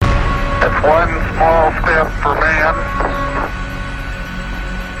It's one small step for man,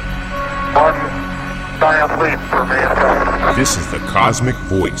 one giant leap for mankind. This is the Cosmick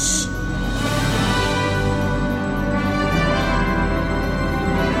Voice.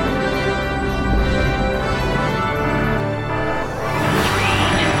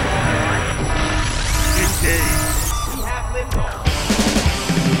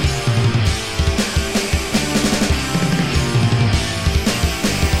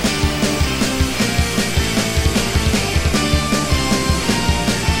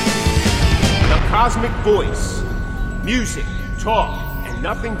 Cosmic Voice. Music, talk, and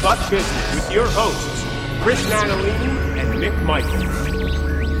nothing but business with your hosts, Chris Natalini and Mick Michaels.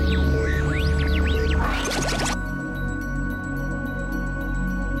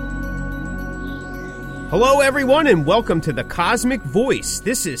 Hello, everyone, and welcome to the Cosmic Voice.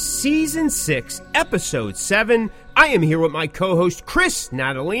 This is Season 6, Episode 7. I am here with my co-host, Chris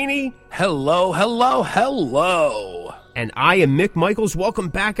Natalini. Hello, hello, hello. And I am Mick Michaels. Welcome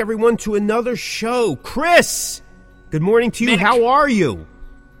back, everyone, to another show. Chris, good morning to you. Mick, how are you?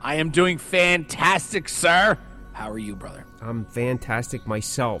 I am doing fantastic, sir. How are you, brother? I'm fantastic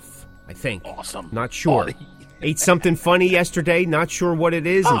myself, I think. Awesome. Not sure. Ate something funny yesterday, not sure what it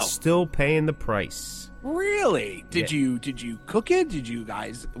is, and still paying the price. Really? Did you cook it?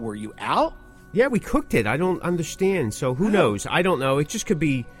 Were you out? Yeah, we cooked it. I don't understand. So who knows? I don't know. It just could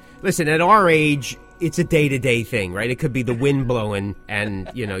be, listen, at our age, it's a day-to-day thing, right? It could be the wind blowing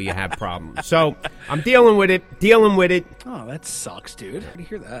and, you have problems. So I'm dealing with it. Oh, that sucks, dude. How do you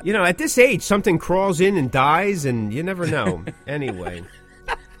hear that? At this age, something crawls in and dies, and you never know. Anyway.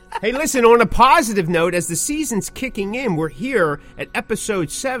 Hey, listen, on a positive note, as the season's kicking in, we're here at Episode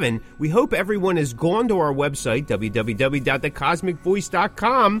 7. We hope everyone has gone to our website,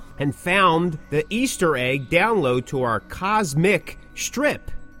 www.thecosmicvoice.com, and found the Easter egg download to our Cosmick strip.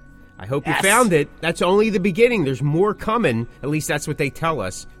 I hope you found it. That's only the beginning. There's more coming. At least that's what they tell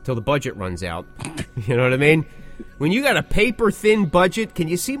us till the budget runs out. You know what I mean? When you got a paper-thin budget, can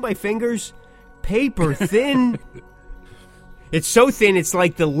you see my fingers? Paper-thin. It's so thin, it's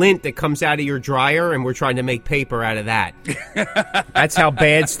like the lint that comes out of your dryer, and we're trying to make paper out of that. That's how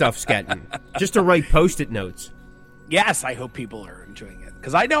bad stuff's getting. Just to write Post-it notes. Yes, I hope people are enjoying it,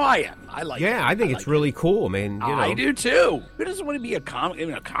 because I know I am. I like it. Yeah, I think it's really cool, man. I do, too. Who doesn't want to be a comic?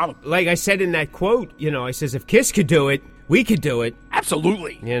 Like I said in that quote, I says, if Kiss could do it, we could do it.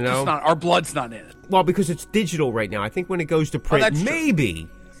 Absolutely. Our blood's not in it. Well, because it's digital right now. I think when it goes to print,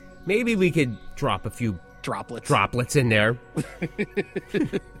 maybe we could drop a few droplets in there.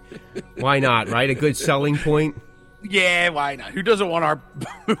 Why not, right? A good selling point. Yeah, why not? Who doesn't want our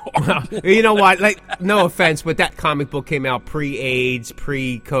You know what? Like, no offense, but that comic book came out pre-AIDS,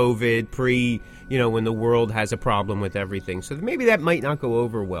 pre-COVID, when the world has a problem with everything. So maybe that might not go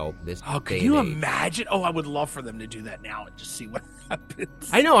over well this day. Can you imagine? Oh, I would love for them to do that now and just see what happens.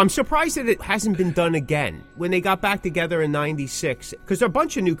 I know. I'm surprised that it hasn't been done again. When they got back together in 96, because a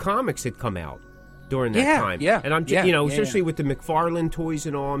bunch of new comics had come out during that time. Yeah, and I'm especially with the McFarlane toys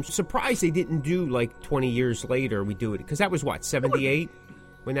and all, I'm surprised they didn't do like 20 years later we do it, because that was what, 78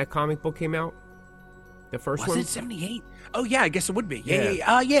 when that comic book came out, the first one. Was it 78? Oh yeah, I guess it would be.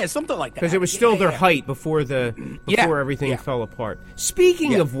 Yeah, something like that. Because it was still their height before everything fell apart.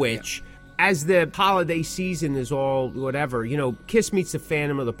 Speaking of which, as the holiday season is all whatever, Kiss Meets the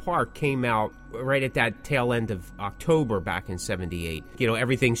Phantom of the Park came out right at that tail end of October back in 78.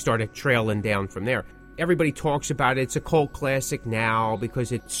 Everything started trailing down from there. Everybody talks about it. It's a cult classic now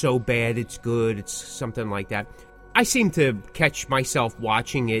because it's so bad it's good. It's something like that. I seem to catch myself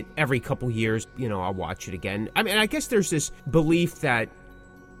watching it every couple years. I'll watch it again. I mean, I guess there's this belief that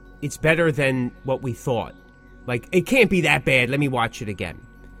it's better than what we thought. Like, it can't be that bad. Let me watch it again.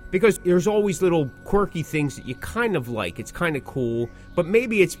 Because there's always little quirky things that you kind of like. It's kind of cool. But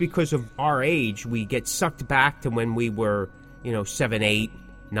maybe it's because of our age, we get sucked back to when we were, 7, 8,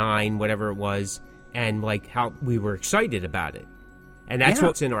 9, whatever it was, and like how we were excited about it. And that's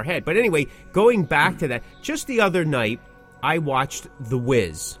what's in our head. But anyway, going back to that, just the other night, I watched The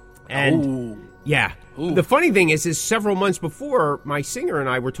Wiz. And the funny thing is several months before, my singer and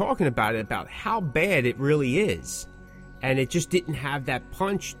I were talking about it, about how bad it really is. And it just didn't have that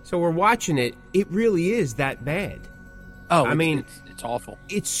punch. So we're watching it. It really is that bad. Oh, I mean, it's awful.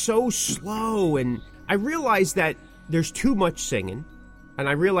 It's so slow. And I realize that there's too much singing. And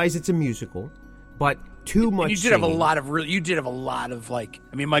I realize it's a musical. But too much singing. You did have a lot of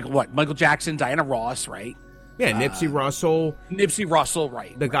Michael Jackson, Diana Ross, right? Yeah, Nipsey Russell. Nipsey Russell,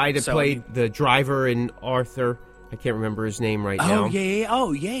 right. The guy that played the driver in Arthur. I can't remember his name right now. Oh,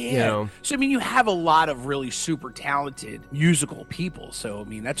 yeah. You know. So, I mean, you have a lot of really super talented musical people. So, I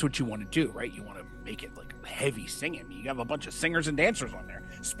mean, that's what you want to do, right? You want to make it like heavy singing. I mean, you have a bunch of singers and dancers on there,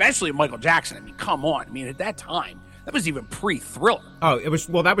 especially Michael Jackson. I mean, come on. I mean, at that time, that was even pre-Thriller. Oh,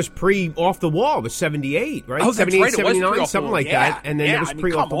 that was pre-Off the Wall. It was 78, right? Oh, that's 78, right. It was 79, something like that. And then it was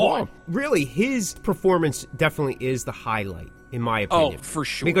pre-Off the Wall. On. Really, his performance definitely is the highlight, in my opinion. Oh, for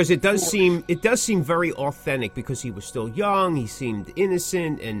sure. Because it does seem very authentic because he was still young, he seemed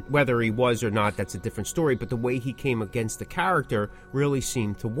innocent, and whether he was or not, that's a different story. But the way he came against the character really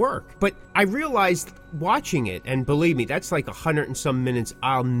seemed to work. But I realized watching it, and believe me, that's like 100 and some minutes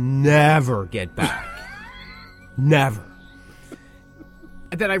I'll never get back. Never.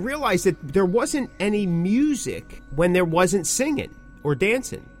 That I realized that there wasn't any music when there wasn't singing or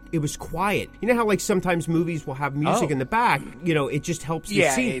dancing. It was quiet. You know how like sometimes movies will have music in the back? You know, it just helps the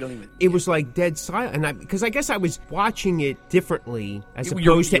scene. It was like dead silent. And because I guess I was watching it differently as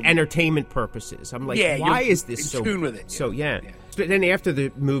opposed to entertainment purposes. I'm like, why is this so... tune with it. So, yeah. But then after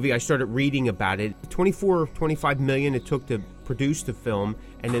the movie, I started reading about it. 25 million it took to produce the film,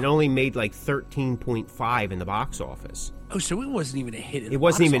 and it only made like 13.5 in the box office. Oh, so it wasn't even a hit in the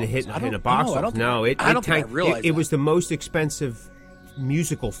box office. It wasn't even a hit in the box office. No, I don't think I realized it was the most expensive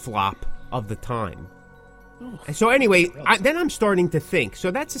musical flop of the time. Oh, so anyway, then I'm starting to think.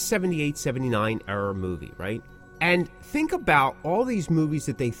 So that's a 78, 79 era movie, right? And think about all these movies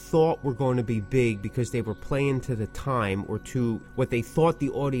that they thought were going to be big because they were playing to the time or to what they thought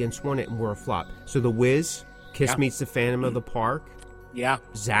the audience wanted and were a flop. So The Wiz, Kiss Meets the Phantom of the Park. Yeah.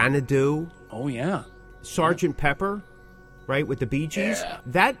 Xanadu. Oh, yeah. Sgt. Pepper, right, with the Bee Gees.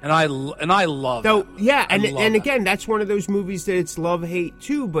 Yeah. And I love so, that movie. Yeah, and again, that's one of those movies that it's love-hate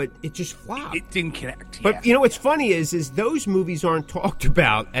too, but it just flopped. It didn't connect. But you know what's funny is those movies aren't talked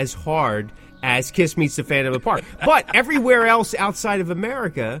about as hard as Kiss Meets the Phantom of the Park. But everywhere else outside of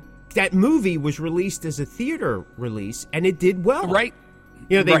America, that movie was released as a theater release, and it did well. Right.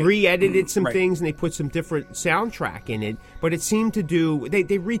 You know, they re-edited some things, and they put some different soundtrack in it, but it seemed to do... They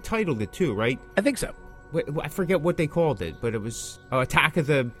retitled it, too, right? I think so. I forget what they called it, but it was Attack of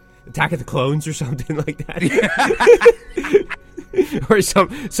the Clones or something like that. Or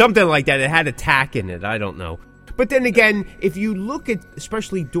something like that. It had attack in it. I don't know. But then again, if you look at,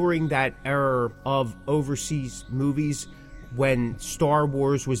 especially during that era of overseas movies when Star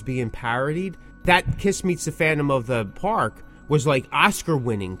Wars was being parodied, that Kiss Meets the Phantom of the Park was like Oscar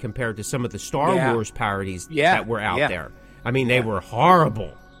winning compared to some of the Star Wars parodies that were out there. I mean, they were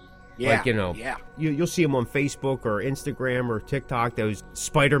horrible. Yeah. Like, you know, you'll see them on Facebook or Instagram or TikTok, those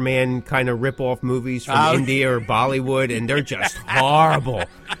Spider-Man kind of rip-off movies from India or Bollywood, and they're just horrible.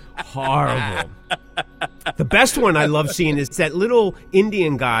 Horrible. The best one I love seeing is that little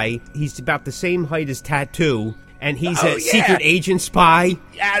Indian guy. He's about the same height as Tattoo, and he's a secret agent spy.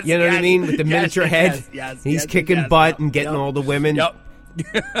 Yes, you know what I mean? With the miniature head. He's kicking butt and getting all the women. Yep.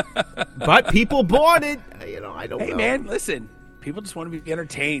 But people bought it. You know, I don't know. Hey, man, listen. People just want to be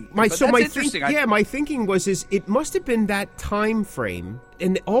entertained. My thinking was it must have been that time frame,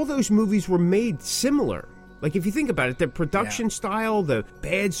 and all those movies were made similar. Like, if you think about it, the production style, the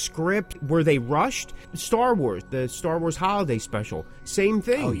bad script, were they rushed? Star Wars, the Star Wars Holiday Special, same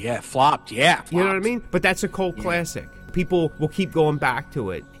thing. Oh, yeah, flopped, You know what I mean? But that's a cult classic. People will keep going back to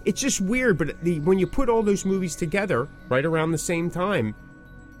it. It's just weird, but when you put all those movies together right around the same time,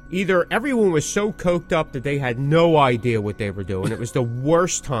 either everyone was so coked up that they had no idea what they were doing. It was the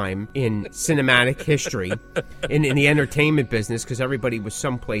worst time in cinematic history, in the entertainment business, because everybody was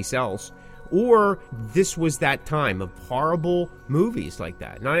someplace else. Or this was that time of horrible movies like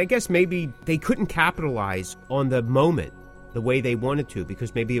that. Now, I guess maybe they couldn't capitalize on the moment the way they wanted to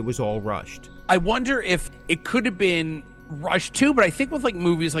because maybe it was all rushed. I wonder if it could have been rushed too, but I think with like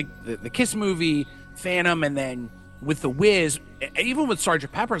movies like the Kiss movie, Phantom, and then with The Wiz, even with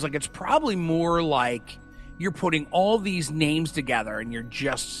Sgt. Pepper's, like it's probably more like you're putting all these names together and you're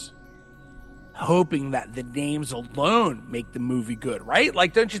just hoping that the names alone make the movie good, right?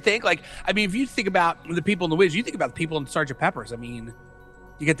 Like, don't you think? Like, I mean, if you think about the people in The Wiz, you think about the people in Sgt. Pepper's. I mean,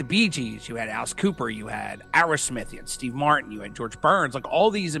 you got the Bee Gees, you had Alice Cooper, you had Aerosmith, you had Steve Martin, you had George Burns, like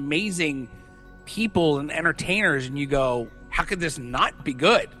all these amazing people and entertainers, and you go, how could this not be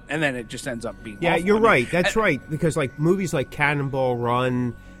good? And then it just ends up being awful. You're right. That's right. Because like movies like Cannonball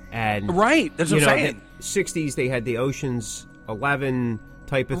Run and that's what I'm saying. The 60s they had the Ocean's 11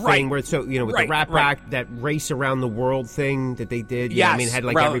 type of thing where with the Rat Pack, that race around the world thing that they did. Yes, I mean, it had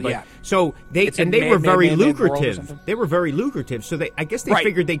like everybody. Yeah. So they were very lucrative. They were very lucrative. So I guess they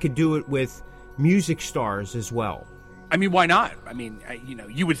figured they could do it with music stars as well. I mean, why not? I mean,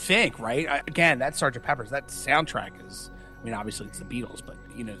 you would think, right? Again, that Sgt. Pepper's, that soundtrack is, I mean, obviously it's the Beatles, but,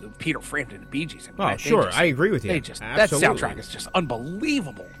 Peter Frampton and the Bee Gees. I mean, sure. I agree with you. That soundtrack is just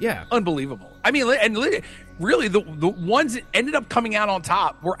unbelievable. Yeah. Unbelievable. I mean, and really, the ones that ended up coming out on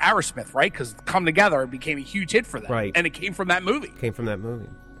top were Aerosmith, right? Because Come Together became a huge hit for them. Right. And it came from that movie.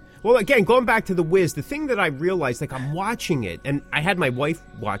 Well, again, going back to The Wiz, the thing that I realized, like, I'm watching it, and I had my wife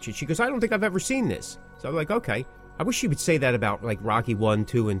watch it. She goes, I don't think I've ever seen this. So I'm like, okay. I wish she would say that about, like, Rocky 1,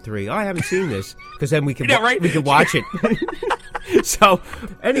 2, and 3. Oh, I haven't seen this. Because then we could we could watch it. So,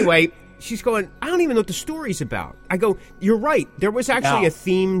 anyway, she's going, I don't even know what the story's about. I go, you're right. There was actually a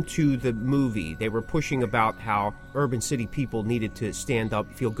theme to the movie. They were pushing about how urban city people needed to stand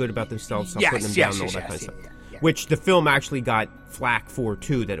up, feel good about themselves, stop putting them down, and all that kind of stuff. Which the film actually got flack for,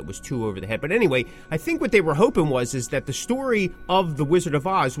 too, that it was too over the head. But anyway, I think what they were hoping is that the story of The Wizard of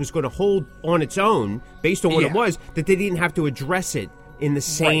Oz was going to hold on its own, based on what it was, that they didn't have to address it in the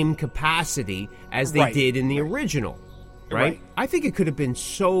same capacity as they did in the original, right? I think it could have been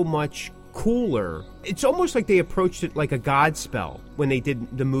so much cooler. It's almost like they approached it like a Godspell when they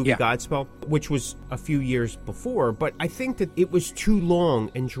did the movie Godspell, which was a few years before. But I think that it was too long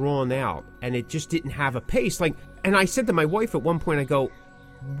and drawn out, and it just didn't have a pace. And I said to my wife at one point, I go,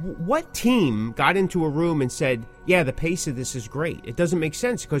 what team got into a room and said, yeah, the pace of this is great? It doesn't make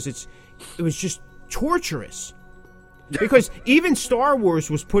sense because it was just torturous. Because even Star Wars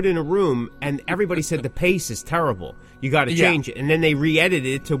was put in a room and everybody said the pace is terrible. You got to change it. And then they re-edited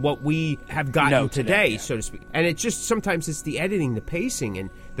it to what we have gotten today, so to speak. And it's just sometimes it's the editing, the pacing, and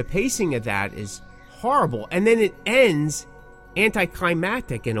the pacing of that is horrible. And then it ends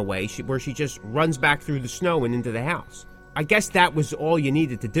anticlimactic in a way where she just runs back through the snow and into the house. I guess that was all you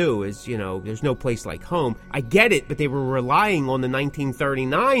needed to do is, there's no place like home. I get it, but they were relying on the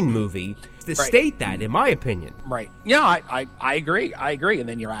 1939 movie to state that, in my opinion. Right. Yeah, I agree. And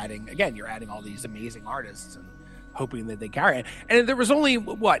then you're adding all these amazing artists and hoping that they carry it. And there was only,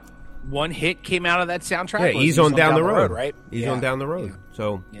 one hit came out of that soundtrack? Yeah, Ease on Down the Road, right? Ease on Down the Road. Yeah.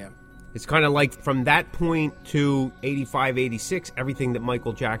 So it's kind of like from that point to 85, 86, everything that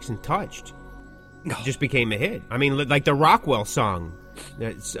Michael Jackson touched just became a hit. I mean, like the Rockwell song,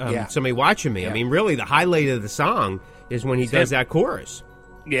 Somebody Watching Me. I mean, really, the highlight of the song is when he does that chorus.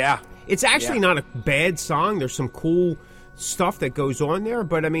 Yeah. It's actually not a bad song. There's some cool stuff that goes on there.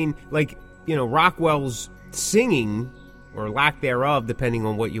 But, I mean, Rockwell's singing, or lack thereof, depending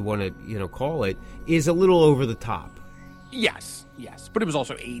on what you want to, call it, is a little over the top. Yes. But it was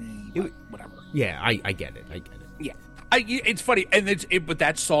also 80, whatever. Yeah, I get it. Yeah. It's funny, and but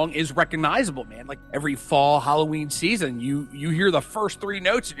that song is recognizable, man. Like every fall Halloween season, you hear the first three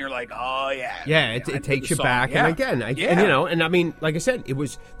notes, and you're like, oh yeah, it takes you back. And again, and I mean, like I said,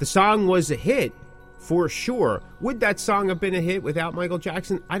 the song was a hit for sure. Would that song have been a hit without Michael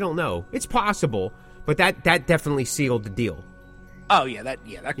Jackson? I don't know. It's possible, but that definitely sealed the deal. Oh yeah, that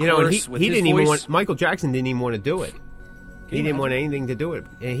chorus and he didn't even want. Michael Jackson didn't even want to do it. He didn't want anything to do it.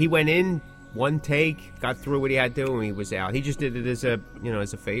 And he went in. One take, got through what he had to do, and he was out. He just did it as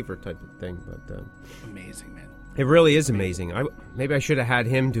a favor type of thing. But amazing, man! It really is amazing. Maybe I should have had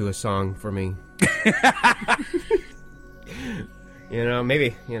him do a song for me.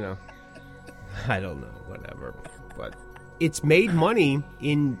 Maybe I don't know, whatever. But it's made money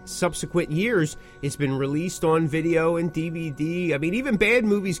in subsequent years. It's been released on video and DVD. I mean, even bad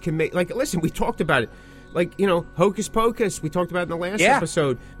movies can make. Listen, we talked about it. Hocus Pocus, we talked about in the last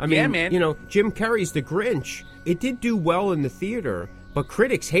episode. I mean, man. Jim Carrey's The Grinch. It did do well in the theater, but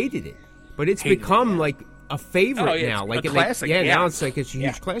critics hated it. But it's become like a favorite now. Like a classic. Now it's like it's a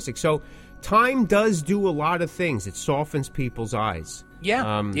huge classic. So time does do a lot of things. It softens people's eyes.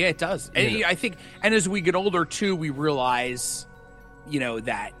 Yeah, it does. And I think, and as we get older too, we realize,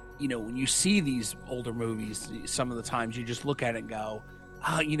 that when you see these older movies, some of the times you just look at it and go,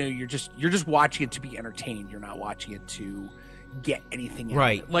 you're just watching it to be entertained. You're not watching it to get anything out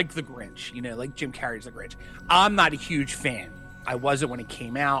of it. Like The Grinch, like Jim Carrey's The Grinch. I'm not a huge fan. I wasn't when it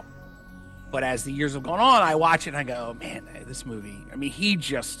came out, but as the years have gone on, I watch it and I go, man, this movie. I mean, he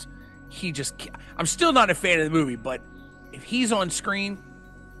just. I'm still not a fan of the movie, but if he's on screen,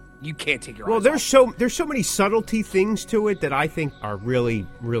 you can't take your eyes off. There's so many subtlety things to it that I think are really,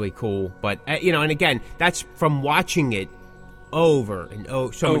 really cool. But and again, that's from watching it over and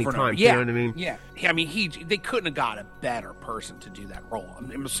so many times. Yeah. You know what I mean? Yeah. I mean, they couldn't have got a better person to do that role.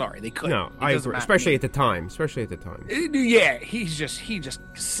 I'm sorry, they couldn't. No, I agree. Especially at the time. Yeah, he just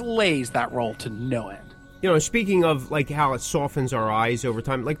slays that role to no end. speaking of like how it softens our eyes over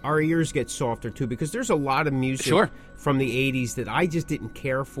time, like our ears get softer too, because there's a lot of music from the 80s that I just didn't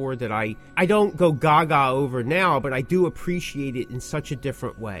care for, that I don't go gaga over now, but I do appreciate it in such a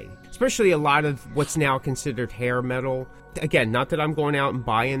different way. Especially a lot of what's now considered hair metal. Again, not that I'm going out and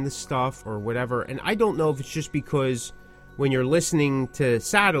buying the stuff or whatever, and I don't know if it's just because when you're listening to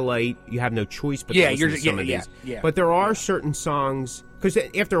Satellite, you have no choice but to listen to some of these. Yeah. But there are certain songs, because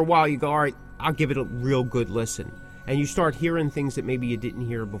after a while you go, all right, I'll give it a real good listen. And you start hearing things that maybe you didn't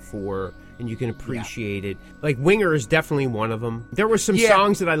hear before, and you can appreciate it. Like Winger is definitely one of them. There were some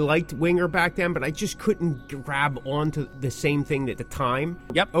songs that I liked Winger back then, but I just couldn't grab onto the same thing at the time.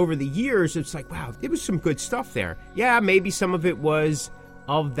 Over the years, it's like, wow, there was some good stuff there. Yeah, maybe some of it was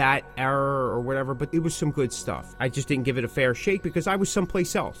of that era or whatever, but it was some good stuff. I just didn't give it a fair shake because I was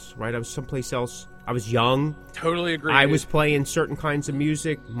someplace else, right? I was someplace else. I was young. Totally agree. I was playing certain kinds of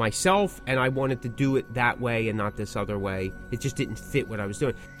music myself, and I wanted to do it that way and not this other way. It just didn't fit what I was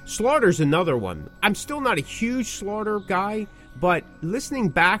doing. Slaughter's another one. I'm still not a huge Slaughter guy, but listening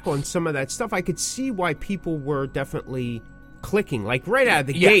back on some of that stuff, I could see why people were definitely clicking. Like right out of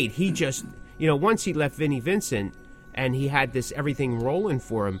the gate, he just, once he left Vinnie Vincent and he had this everything rolling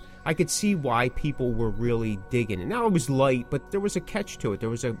for him, I could see why people were really digging it. Now it was light, but there was a catch to it. There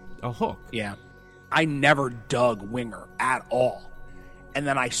was a hook. Yeah. I never dug Winger at all. And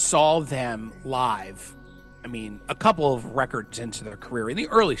then I saw them live, a couple of records into their career in the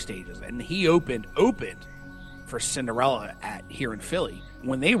early stages. And he opened for Cinderella here in Philly.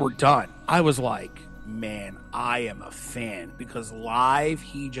 When they were done, I was like, man, I am a fan. Because live,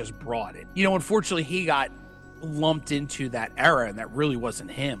 he just brought it. Unfortunately, he got lumped into that era, and that really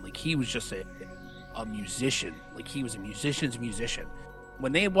wasn't him. Like, he was just a musician. Like, he was a musician's musician.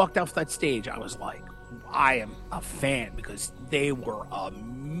 When they walked off that stage, I was like, I am a fan, because they were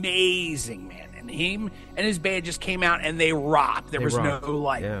amazing, man. And him and his band just came out and they rocked. There was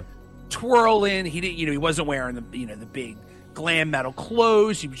no twirling. He didn't, he wasn't wearing the big glam metal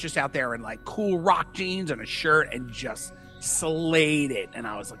clothes. He was just out there in like cool rock jeans and a shirt and just slayed it. And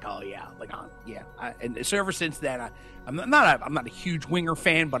I was like, oh yeah, and so ever since then, I'm not a huge Winger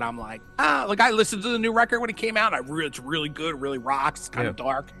fan, but I'm like, I listened to the new record when it came out. It's really good, really rocks. It's kind of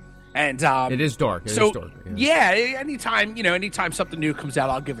dark, and it is dark. It is dark. Anytime something new comes out,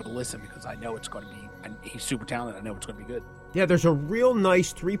 I'll give it a listen, because I know it's going to be. And he's super talented. I know it's going to be good. Yeah, there's a real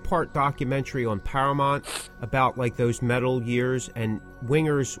nice 3-part documentary on Paramount about like those metal years, and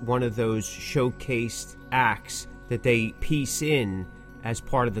Winger's one of those showcased acts that they piece in as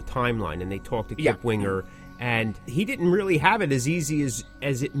part of the timeline, and they talk to Kip Winger, and he didn't really have it as easy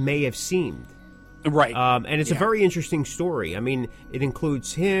as it may have seemed. Right. And it's a very interesting story. It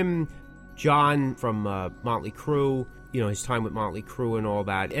includes him, John from Motley Crue, his time with Motley Crue and all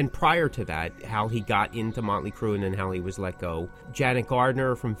that. And prior to that, how he got into Motley Crue and then how he was let go. Janet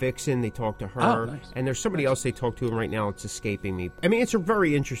Gardner from Vixen, they talked to her. Oh, nice. And there's somebody else they talked to, and right now it's escaping me. It's a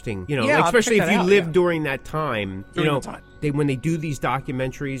very interesting, especially if you lived during that time. When they do these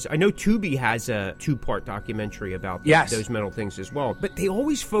documentaries, I know Tubi has a 2-part documentary about those metal things as well. But they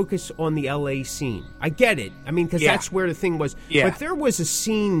always focus on the LA scene. I get it. Because that's where the thing was. Yeah. But there was a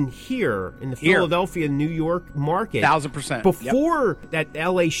scene here in the Philadelphia, New York market. 1,000%. Before that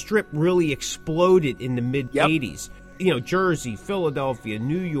LA strip really exploded in the mid-'80s. Jersey, Philadelphia,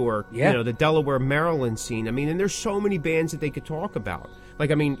 New York, the Delaware, Maryland scene. And there's so many bands that they could talk about.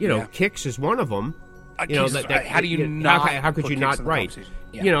 Like, Kix is one of them. How do you not? How could you not? Right.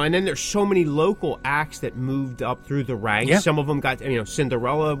 And then there's so many local acts that moved up through the ranks. Yeah. Some of them got,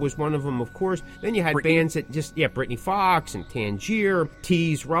 Cinderella was one of them, of course. Then you had bands that just, Britney Fox and Tangier,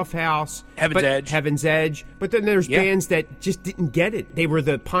 Tease, Roughhouse, Heaven's Edge. But then there's bands that just didn't get it. They were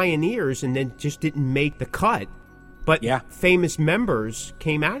the pioneers and then just didn't make the cut. But famous members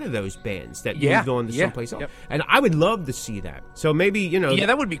came out of those bands that moved on to someplace else. Yep. And I would love to see that. So maybe, Yeah,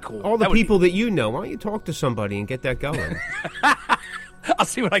 that would be cool. All the people that why don't you talk to somebody and get that going? I'll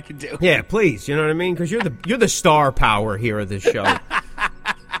see what I can do. Yeah, please. You know what I mean? Because you're the star power here of this show.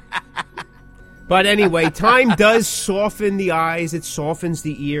 But anyway, time does soften the eyes. It softens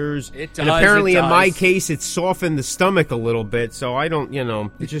the ears. It does. And apparently, in my case, it softened the stomach a little bit. So I don't,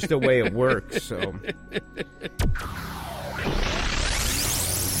 it's just the way it works. So.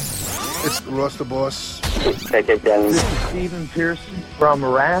 It's Russ the Boss. This is Stephen Pearson from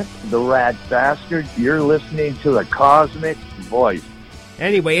Rat, the Rat Bastard. You're listening to the Cosmick Voice.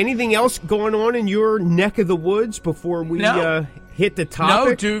 Anyway, anything else going on in your neck of the woods before we hit the topic?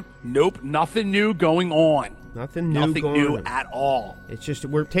 No, dude. Nope. Nothing new going on. Nothing new at all. It's just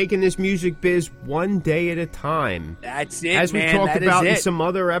we're taking this music biz one day at a time. That's it, As we man. talked That about is in it. some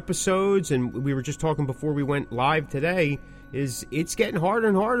other episodes, and we were just talking before we went live today, is it's getting harder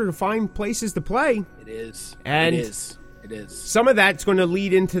and harder to find places to play. It is. And it is. It is. Some of that's going to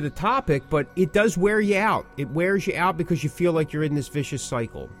lead into the topic, but it does wear you out. It wears you out because you feel like you're in this vicious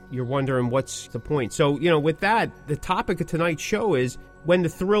cycle. You're wondering what's the point. So, with that, the topic of tonight's show is when the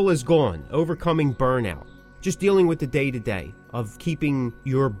thrill is gone, overcoming burnout. Just dealing with the day-to-day of keeping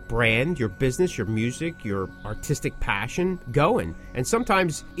your brand, your business, your music, your artistic passion going. And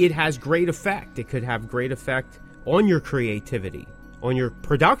sometimes it has great effect. It could have great effect on your creativity, on your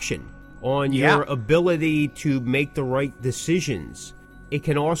production, on your ability to make the right decisions. It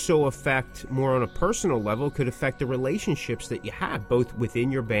can also affect, more on a personal level, could affect the relationships that you have, both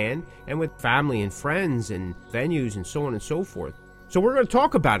within your band and with family and friends and venues and so on and so forth. So we're going to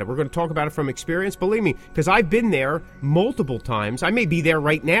talk about it. We're going to talk about it from experience. Believe me, because I've been there multiple times. I may be there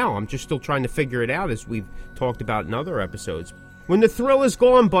right now. I'm just still trying to figure it out, as we've talked about in other episodes. When the thrill is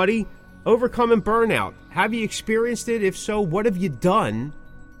gone, buddy, overcoming burnout. Have you experienced it? If so, what have you done?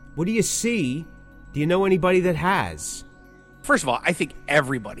 What do you see? Do you know anybody that has? First of all, I think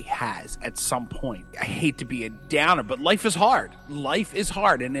everybody has at some point. I hate to be a downer, but life is hard. Life is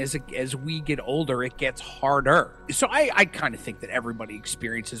hard, and as we get older, it gets harder. So I kind of think that everybody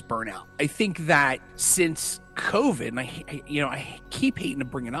experiences burnout. I think that since COVID, and I keep hating to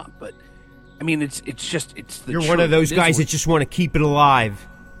bring it up, but I mean it's the You're truth. one of those guys that just want to keep it alive.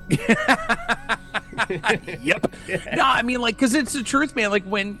 Yep. No, I mean, because it's the truth, man.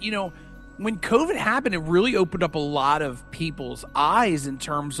 When COVID happened, it really opened up a lot of people's eyes in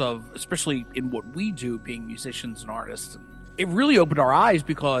terms of, especially in what we do, being musicians and artists. It really opened our eyes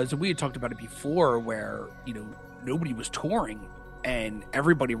because we had talked about it before, where nobody was touring, and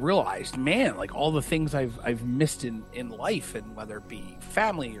everybody realized, man, all the things I've missed in life, and whether it be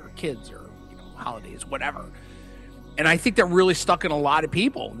family or kids or holidays, whatever. And I think that really stuck in a lot of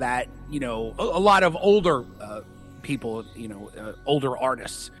people, that a lot of older people, older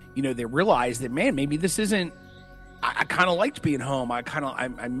artists. They realize that, man, maybe this isn't, I kind of liked being home.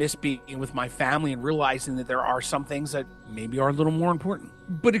 I miss being with my family, and realizing that there are some things that maybe are a little more important.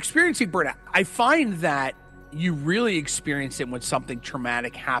 But experiencing burnout, I find that you really experience it when something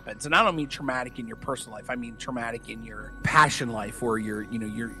traumatic happens. And I don't mean traumatic in your personal life. I mean traumatic in your passion life, or you're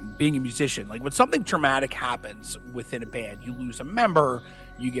being a musician. When something traumatic happens within a band, you lose a member,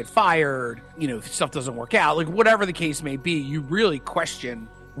 you get fired, stuff doesn't work out, whatever the case may be, you really question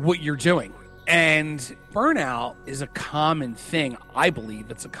what you're doing. And burnout is a common thing. I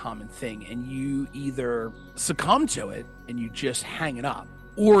believe it's a common thing. And you either succumb to it and you just hang it up,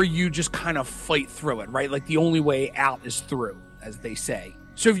 or you just kind of fight through it, right? The only way out is through, as they say.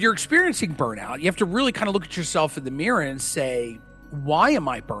 So if you're experiencing burnout, you have to really kind of look at yourself in the mirror and say, why am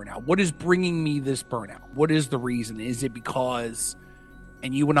I burnout? What is bringing me this burnout? What is the reason? Is it because,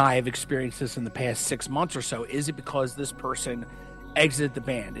 and you and I have experienced this in the past 6 months or so, is it because this person exited the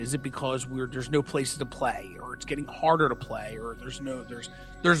band? Is it because there's no places to play, or it's getting harder to play, or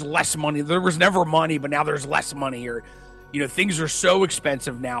there's less money? There was never money, but now there's less money, or things are so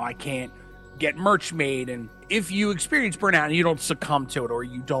expensive now I can't get merch made. And if you experience burnout and you don't succumb to it, or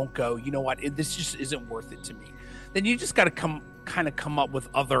you don't go, you know what, this just isn't worth it to me, then you just got to come up with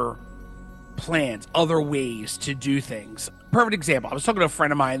other plans, other ways to do things. Perfect example, I was talking to a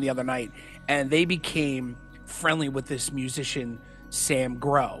friend of mine the other night, and they became friendly with this musician Sam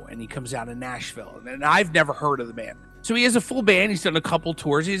Grow, and he comes out of Nashville, and I've never heard of the band. So he has a full band. He's done a couple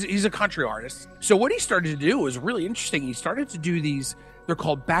tours. He's a country artist. So what he started to do was really interesting. He started to do these, they're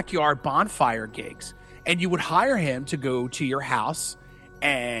called backyard bonfire gigs. And you would hire him to go to your house,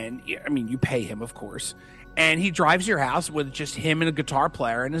 and you pay him, of course. And he drives your house with just him and a guitar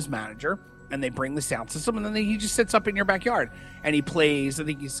player and his manager, and they bring the sound system, and then he just sits up in your backyard. And he plays, I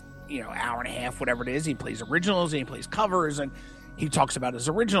think he's, hour and a half, whatever it is. He plays originals and he plays covers, and he talks about his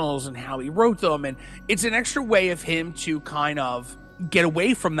originals and how he wrote them. And it's an extra way of him to kind of get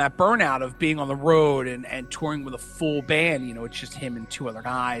away from that burnout of being on the road and touring with a full band. It's just him and two other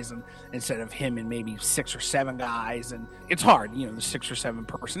guys, and instead of him and maybe 6 or 7 guys. And it's hard, there's 6 or 7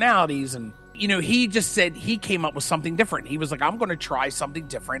 personalities. And, he just said he came up with something different. He was like, I'm going to try something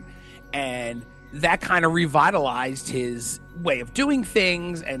different. And that kind of revitalized his way of doing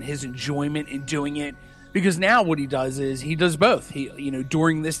things and his enjoyment in doing it. Because now what he does is he does both. He,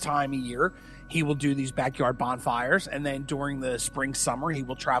 during this time of year, he will do these backyard bonfires, and then during the spring, summer, he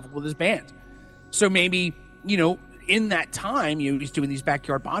will travel with his band. So maybe, in that time, he's doing these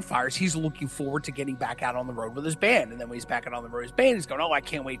backyard bonfires. He's looking forward to getting back out on the road with his band. And then when he's back out on the road with his band, he's going, oh, I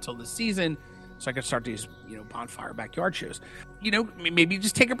can't wait till this season so I could start these, bonfire backyard shows. Maybe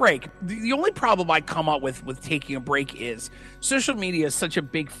just take a break. The only problem I come up with taking a break is social media is such a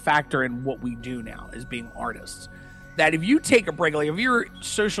big factor in what we do now as being artists, that if you take a break, like if your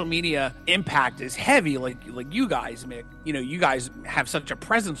social media impact is heavy, like you guys, Mick, you guys have such a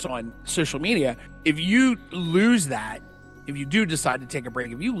presence on social media. If you lose that, if you do decide to take a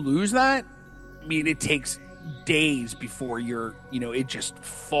break, if you lose that, it takes days before it just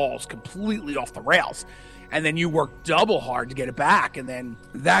falls completely off the rails. And then you work double hard to get it back. And then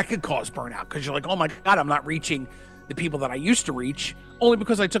that could cause burnout because you're like, oh my God, I'm not reaching the people that I used to reach only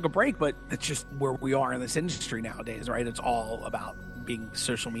because I took a break. But that's just where we are in this industry nowadays, right? It's all about being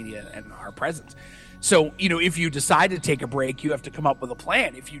social media and our presence. So, if you decide to take a break, you have to come up with a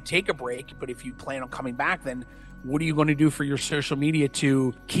plan. If you take a break, but if you plan on coming back, then what are you going to do for your social media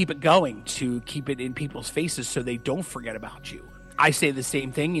to keep it going, to keep it in people's faces so they don't forget about you? I say the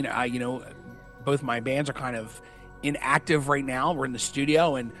same thing. Both my bands are kind of inactive right now. We're in the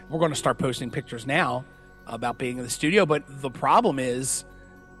studio, and we're going to start posting pictures now about being in the studio. But the problem is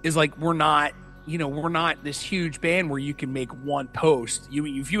like we're not this huge band where you can make one post.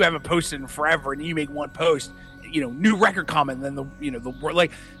 If you haven't posted in forever and you make one post, new record comment, then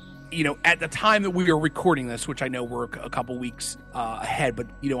at the time that we were recording this, which I know we're a couple weeks ahead, but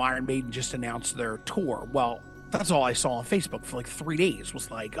Iron Maiden just announced their tour. Well, that's all I saw on Facebook for like 3 days was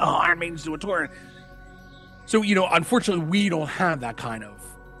like, oh, Iron Maiden's doing a tour. So, unfortunately, we don't have that kind of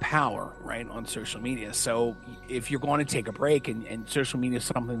power, right, on social media. So if you're going to take a break and social media is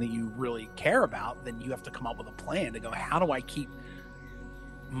something that you really care about, then you have to come up with a plan to go, how do I keep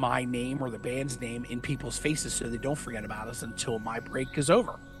my name or the band's name in people's faces so they don't forget about us until my break is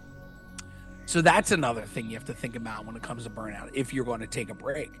over? So that's another thing you have to think about when it comes to burnout, if you're going to take a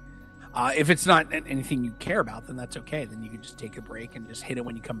break. If it's not anything you care about, then that's okay. Then you can just take a break and just hit it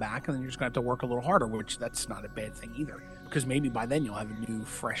when you come back, and then you're just going to have to work a little harder, which that's not a bad thing either. Because maybe by then you'll have a new,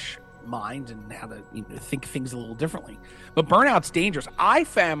 fresh mind and how to think things a little differently. But burnout's dangerous. I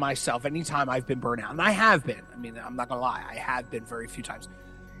found myself, anytime I've been burnt out, and I have been, I'm not going to lie, I have been very few times,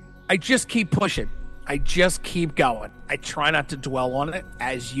 I just keep pushing. I just keep going. I try not to dwell on it,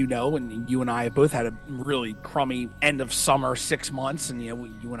 as you know, and you and I have both had a really crummy end of summer 6 months, and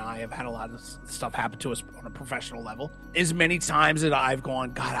you and I have had a lot of stuff happen to us on a professional level. As many times that I've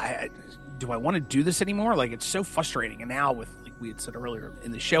gone, God, do I want to do this anymore? Like, it's so frustrating. And now with, like we had said earlier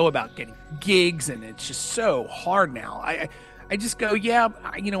in the show about getting gigs, and it's just so hard now. I just go, yeah,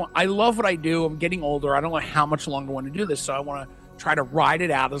 I love what I do. I'm getting older. I don't know how much longer I want to do this, so I want to try to ride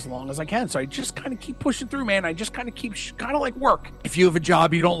it out as long as I can. So I just kind of keep pushing through, man. I just kind of keep kind of like work. If you have a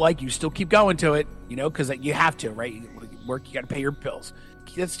job you don't like, you still keep going to it, because you have to, right? Work, you got to pay your bills.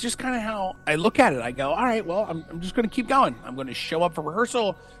 That's just kind of how I look at it. I go, all right, well, I'm just going to keep going. I'm going to show up for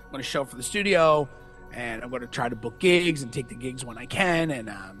rehearsal. I'm going to show up for the studio, and I'm going to try to book gigs and take the gigs when I can.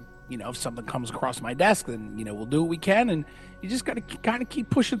 And, if something comes across my desk, then, we'll do what we can. And you just got to kind of keep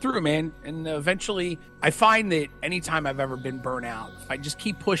pushing through, man. And eventually I find that anytime I've ever been burnt out, if I just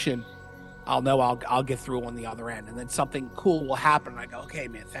keep pushing, I'll know I'll get through on the other end. And then something cool will happen. And I go, okay,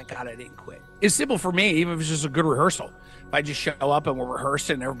 man, thank God I didn't quit. It's simple for me, even if it's just a good rehearsal. If I just show up and we're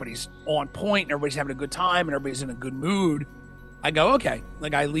rehearsing and everybody's on point and everybody's having a good time and everybody's in a good mood, I go, okay.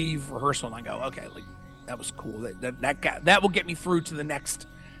 Like, I leave rehearsal and I go, okay, like, that was cool. That will get me through to the next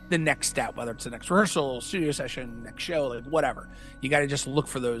step, whether it's the next rehearsal, studio session, next show, like whatever. You got to just look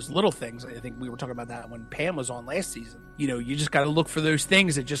for those little things. I think we were talking about that when Pam was on last season. You just got to look for those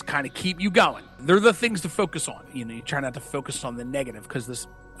things that just kind of keep you going. They're the things to focus on. You try not to focus on the negative, because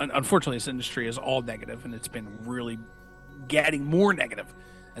unfortunately, this industry is all negative, and it's been really getting more negative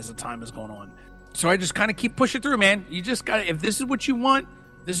as the time is going on. So I just kind of keep pushing through, man. You just got to, if this is what you want,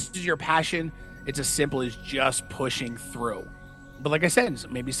 this is your passion, it's as simple as just pushing through. But like I said,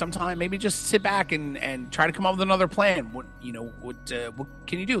 maybe just sit back and try to come up with another plan. What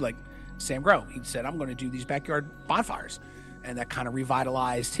can you do? Like Sam Grow, he said, I'm going to do these backyard bonfires. And that kind of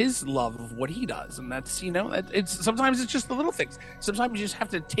revitalized his love of what he does. And that's, sometimes it's just the little things. Sometimes you just have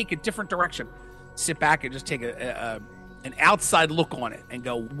to take a different direction. Sit back and just take an outside look on it and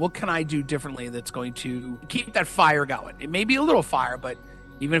go, what can I do differently that's going to keep that fire going? It may be a little fire, but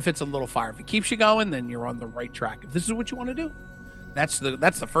even if it's a little fire, if it keeps you going, then you're on the right track. If this is what you want to do, that's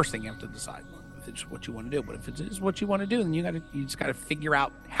the first thing you have to decide, if it's what you want to do. But if it is what you want to do, then you just got to figure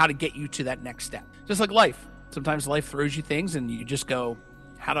out how to get you to that next step. Just like life. Sometimes life throws you things and you just go,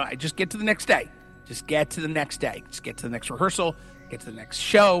 how do I just get to the next day? Just get to the next day. Just get to the next rehearsal, get to the next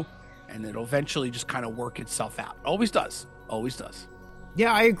show, and it'll eventually just kind of work itself out. Always does. Always does.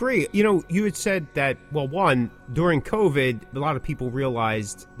 Yeah, I agree. You know, you had said that, well, one, during COVID, a lot of people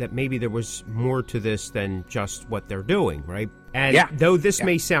realized that maybe there was more to this than just what they're doing, right? And though this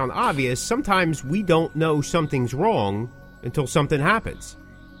may sound obvious, sometimes we don't know something's wrong until something happens.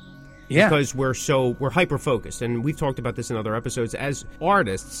 Yeah. Because we're hyper-focused. And we've talked about this in other episodes. As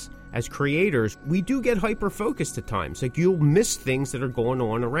artists, as creators, we do get hyper-focused at times. Like, you'll miss things that are going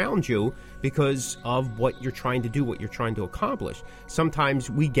on around you because of what you're trying to do, what you're trying to accomplish. Sometimes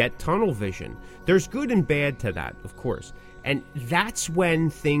we get tunnel vision. There's good and bad to that, of course. And that's when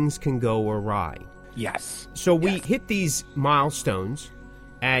things can go awry. Yes. So we hit these milestones,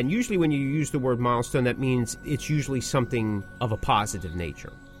 and usually when you use the word milestone, that means it's usually something of a positive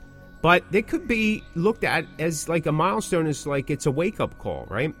nature. But they could be looked at as like a milestone, is like it's a wake-up call,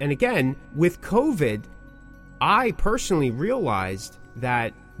 right? And again, with COVID, I personally realized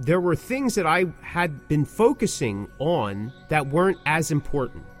that there were things that I had been focusing on that weren't as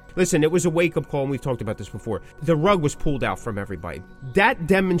important. Listen, it was a wake-up call, and we've talked about this before. The rug was pulled out from everybody. That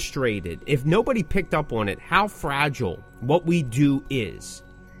demonstrated, if nobody picked up on it, how fragile what we do is,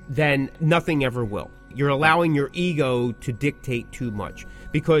 then nothing ever will. You're allowing your ego to dictate too much,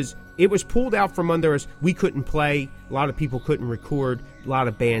 because it was pulled out from under us. We couldn't play. A lot of people couldn't record. A lot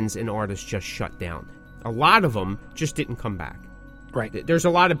of bands and artists just shut down. A lot of them just didn't come back. Right. There's a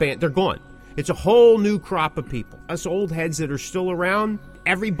lot of bands. They're gone. It's a whole new crop of people. Us old heads that are still around,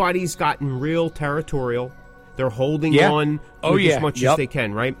 everybody's gotten real territorial. They're holding on as much as they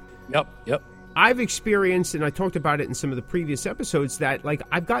can, right? Yep. I've experienced, and I talked about it in some of the previous episodes, that like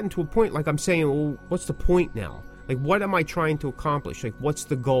I've gotten to a point like I'm saying, well, what's the point now? Like, what am I trying to accomplish? Like, what's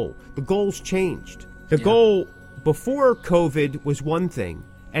the goal? The goal's changed. The goal before COVID was one thing,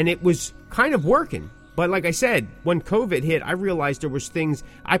 and it was kind of working. But like I said, when COVID hit, I realized there was things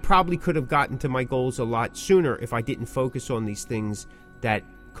I probably could have gotten to my goals a lot sooner if I didn't focus on these things that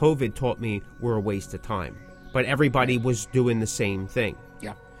COVID taught me were a waste of time. But everybody was doing the same thing.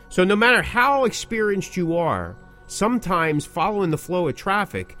 Yeah. So no matter how experienced you are, sometimes following the flow of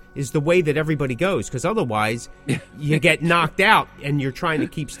traffic is the way that everybody goes, because otherwise you get knocked out and you're trying to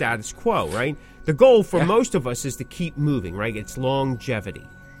keep status quo, right? The goal for most of us is to keep moving, right? It's longevity.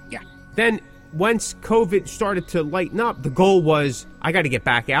 Yeah. Then once COVID started to lighten up, the goal was I got to get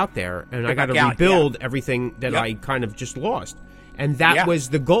back out there and I got to rebuild everything that I kind of just lost. And that was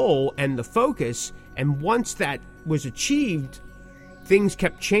the goal and the focus. And once that was achieved, things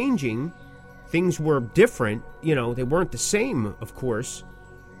kept changing. Things were different. You know, they weren't the same, of course.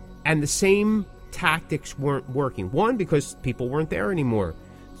 And the same tactics weren't working. One, because people weren't there anymore.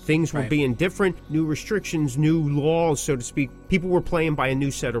 Things were being different, new restrictions, new laws, so to speak. People were playing by a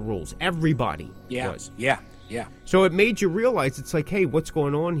new set of rules. Everybody was. Yeah. So it made you realize, it's like, hey, what's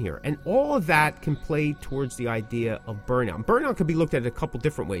going on here? And all of that can play towards the idea of burnout. And burnout can be looked at a couple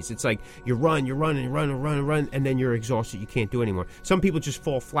different ways. It's like you run, and then you're exhausted. You can't do anymore. Some people just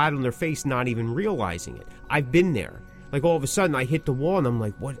fall flat on their face, not even realizing it. I've been there. Like, all of a sudden, I hit the wall, and I'm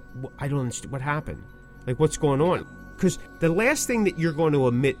like, what? I don't understand. What happened? Like, what's going on? Because the last thing that you're going to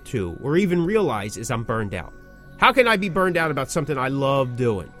admit to or even realize is I'm burned out. How can I be burned out about something I love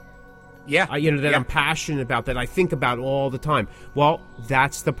doing? Yeah. That I'm passionate about, that I think about all the time. Well,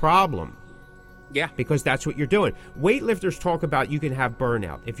 that's the problem. Yeah. Because that's what you're doing. Weightlifters talk about you can have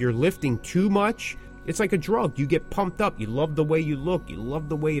burnout. If you're lifting too much, it's like a drug. You get pumped up. You love the way you look. You love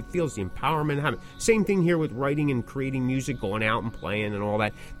the way it feels, the empowerment of having. Same thing here with writing and creating music, going out and playing and all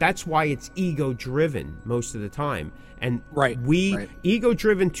that. That's why it's ego-driven most of the time. And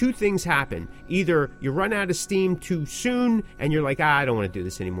ego-driven, two things happen. Either you run out of steam too soon and you're like, I don't want to do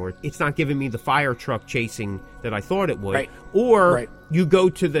this anymore. It's not giving me the fire truck chasing that I thought it would. Right. Or you go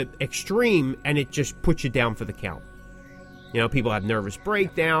to the extreme and it just puts you down for the count. You know, people have nervous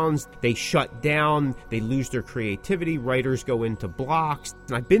breakdowns, they shut down, they lose their creativity, writers go into blocks.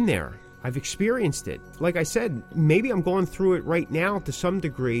 And I've been there. I've experienced it. Like I said, maybe I'm going through it right now to some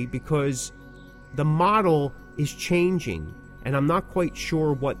degree because the model is changing, and I'm not quite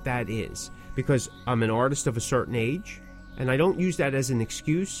sure what that is, because I'm an artist of a certain age, and I don't use that as an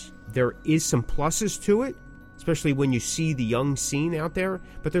excuse. There is some pluses to it, especially when you see the young scene out there,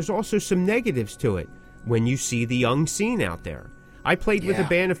 but there's also some negatives to it when you see the young scene out there. I played with a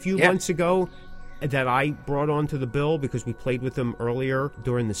band a few months ago that I brought onto the bill because we played with them earlier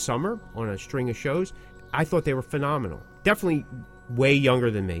during the summer on a string of shows. I thought they were phenomenal. Definitely way younger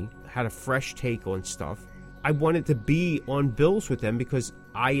than me, had a fresh take on stuff. I wanted to be on bills with them because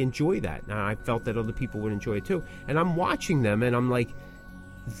I enjoy that. And I felt that other people would enjoy it too. And I'm watching them and I'm like,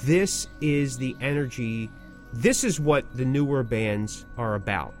 this is the energy this is what the newer bands are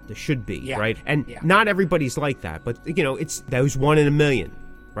about. They should be, right? And Yeah. not everybody's like that, but it's those 1 in a million,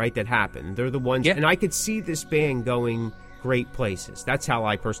 right? That happen. They're the ones, and I could see this band going great places. That's how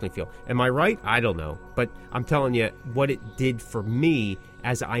I personally feel. Am I right? I don't know, but I'm telling you what it did for me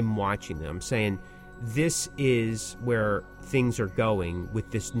as I'm watching them. I'm saying this is where things are going with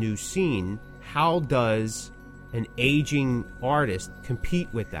this new scene. How does an aging artist compete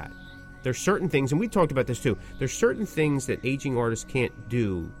with that? There's certain things, and we talked about this too, there's certain things that aging artists can't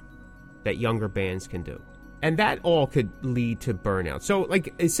do that younger bands can do. And that all could lead to burnout. So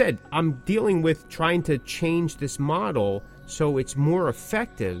like I said, I'm dealing with trying to change this model so it's more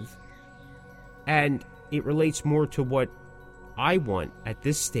effective and it relates more to what I want at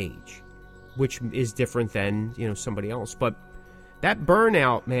this stage, which is different than, somebody else. But that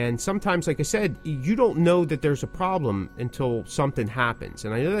burnout, man, sometimes, like I said, you don't know that there's a problem until something happens.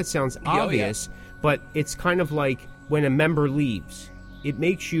 And I know that sounds obvious, but it's kind of like when a member leaves. It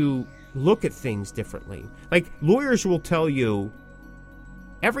makes you look at things differently. Like, lawyers will tell you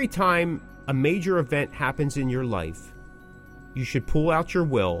every time a major event happens in your life, you should pull out your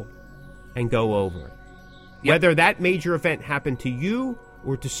will and go over it. Whether that major event happened to you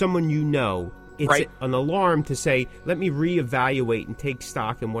or to someone you know, it's an alarm to say, let me reevaluate and take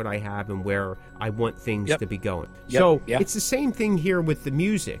stock in what I have and where I want things to be going. So it's the same thing here with the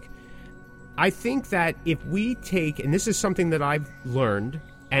music. I think that if we take, and this is something that I've learned,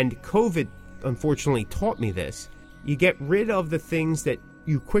 and COVID unfortunately taught me this, you get rid of the things that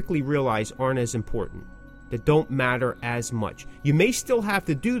you quickly realize aren't as important, that don't matter as much. You may still have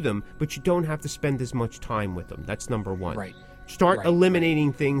to do them, but you don't have to spend as much time with them. That's number one. Start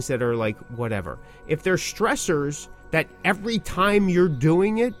eliminating things that are like whatever. If there's stressors that every time you're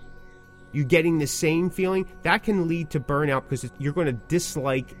doing it, you're getting the same feeling, that can lead to burnout because you're going to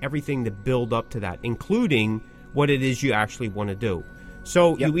dislike everything that build up to that, including what it is you actually want to do.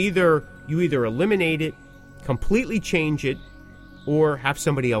 So you either eliminate it, completely change it, or have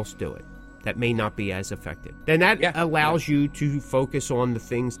somebody else do it that may not be as effective. Then that allows you to focus on the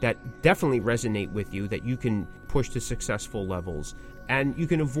things that definitely resonate with you, that you can push to successful levels. And you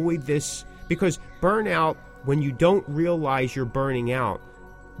can avoid this, because burnout, when you don't realize you're burning out,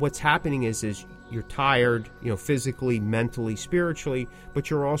 what's happening is you're tired, physically, mentally, spiritually, but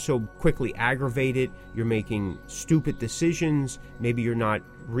you're also quickly aggravated. You're making stupid decisions. Maybe you're not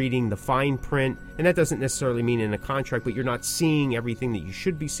reading the fine print, and that doesn't necessarily mean in a contract, but you're not seeing everything that you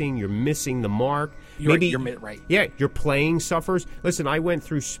should be seeing. You're missing the mark. You're right. Yeah, your playing suffers. Listen, I went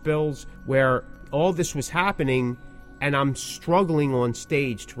through spills where all this was happening, and I'm struggling on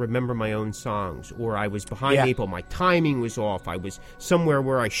stage to remember my own songs, or I was behind people, my timing was off, I was somewhere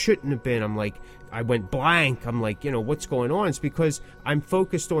where I shouldn't have been. I'm like, I went blank. I'm like, what's going on? It's because I'm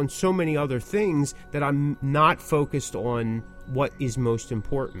focused on so many other things that I'm not focused on what is most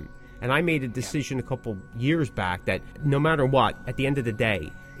important. And I made a decision a couple years back that no matter what, at the end of the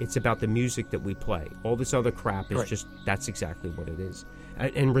day, it's about the music that we play. All this other crap is just, that's exactly what it is.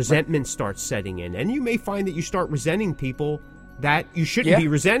 And resentment starts setting in. And you may find that you start resenting people that you shouldn't be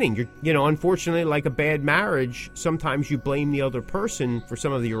resenting. You're, unfortunately, like a bad marriage, sometimes you blame the other person for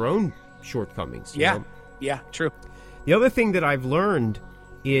some of your own shortcomings. Yeah, know? yeah, true. The other thing that I've learned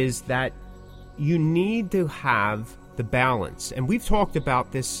is that you need to have the balance. And we've talked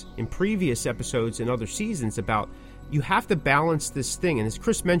about this in previous episodes and other seasons about you have to balance this thing. And as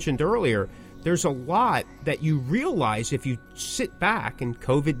Chris mentioned earlier, there's a lot that you realize if you sit back, and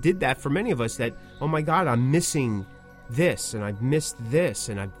COVID did that for many of us, that, oh my God, I'm missing this, and I've missed this,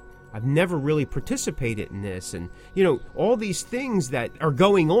 and I've never really participated in this. And, all these things that are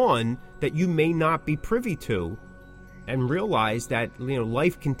going on that you may not be privy to, and realize that,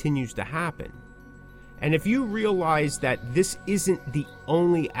 life continues to happen. And if you realize that this isn't the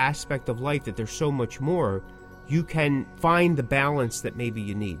only aspect of life, that there's so much more, you can find the balance that maybe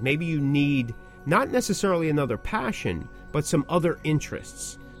you need. Maybe you need not necessarily another passion, but some other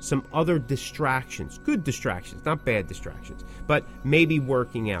interests, some other distractions, good distractions, not bad distractions, but maybe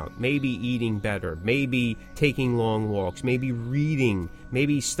working out, maybe eating better, maybe taking long walks, maybe reading,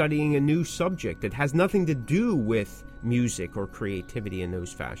 maybe studying a new subject that has nothing to do with music or creativity in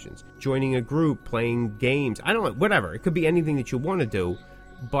those fashions, joining a group, playing games, I don't know, whatever. It could be anything that you want to do,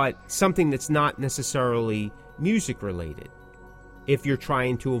 but something that's not necessarily music related if you're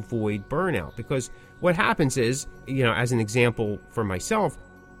trying to avoid burnout. Because what happens is, as an example for myself,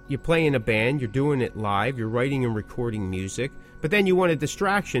 you play in a band, you're doing it live, you're writing and recording music, but then you want a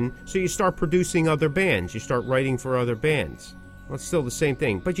distraction, so you start producing other bands, you start writing for other bands. Well, it's still the same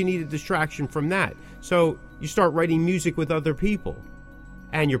thing, but you need a distraction from that. So you start writing music with other people.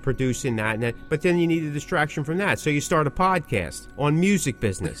 and you're producing that, but then you need a distraction from that. So you start a podcast on music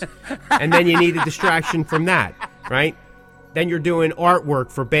business, and then you need a distraction from that, right? Then you're doing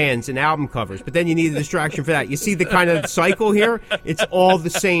artwork for bands and album covers, but then you need a distraction for that. You see the kind of cycle here? It's all the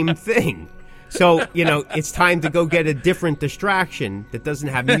same thing. So, it's time to go get a different distraction that doesn't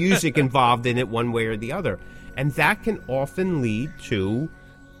have music involved in it one way or the other. And that can often lead to,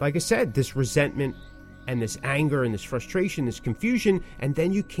 like I said, this resentment and this anger and this frustration, this confusion, and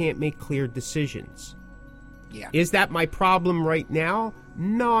then you can't make clear decisions. Yeah. Is that my problem right now?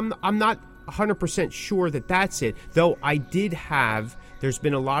 No, I'm not 100% sure that that's it. Though there's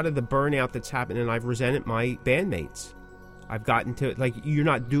been a lot of the burnout that's happened, and I've resented my bandmates. I've gotten to, you're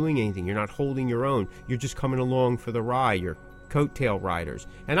not doing anything. You're not holding your own. You're just coming along for the ride. You're coattail riders.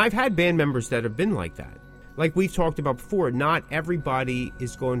 And I've had band members that have been like that. Like we've talked about before, not everybody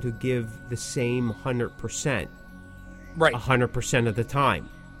is going to give the same 100%. Right. 100% of the time.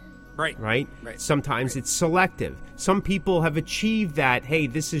 Right? Sometimes it's selective. Some people have achieved that, hey,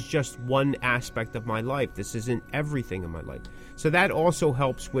 this is just one aspect of my life. This isn't everything in my life. So that also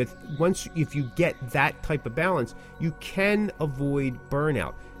helps with, if you get that type of balance, you can avoid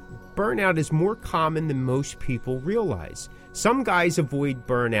burnout. Burnout is more common than most people realize. Some guys avoid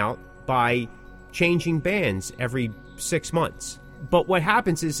burnout by changing bands every 6 months. But what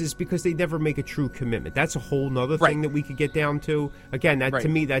happens is because they never make a true commitment. That's a whole nother thing that we could get down to. Again, to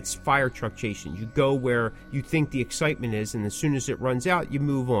me, that's fire truck chasing. You go where you think the excitement is, and as soon as it runs out, you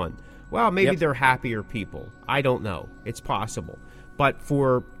move on. Well, maybe they're happier people. I don't know. It's possible. But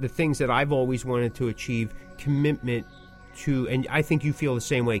for the things that I've always wanted to achieve, commitment to, and I think you feel the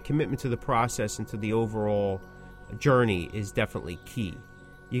same way, commitment to the process and to the overall journey is definitely key.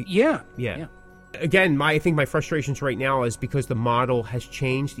 Yeah. Again, I think my frustrations right now is because the model has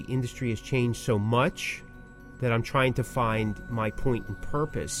changed, the industry has changed so much that I'm trying to find my point and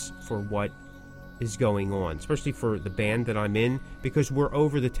purpose for what is going on, especially for the band that I'm in, because we're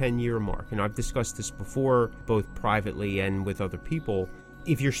over the 10-year mark. And I've discussed this before, both privately and with other people.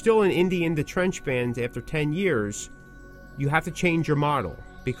 If you're still an indie in the trench band after 10 years, you have to change your model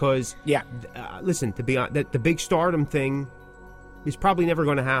because, listen, to be honest, the big stardom thing is probably never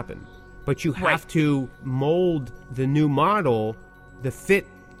going to happen. But you have to mold the new model, the fit,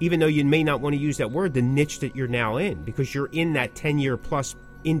 even though you may not want to use that word, the niche that you're now in, because you're in that 10-year plus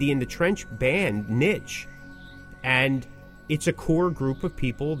indie in the trench band niche. And it's a core group of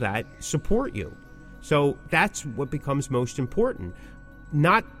people that support you. So that's what becomes most important.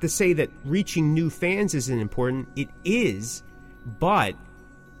 Not to say that reaching new fans isn't important. It is, but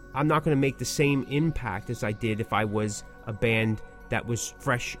I'm not going to make the same impact as I did if I was a band that was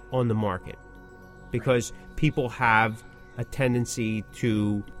fresh on the market, because people have a tendency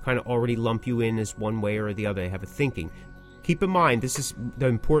to kind of already lump you in as one way or the other. They have a thinking. Keep in mind, this is the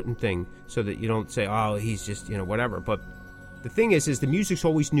important thing, so that you don't say, oh, he's just, whatever. But the thing is the music's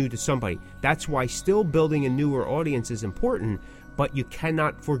always new to somebody. That's why still building a newer audience is important, but you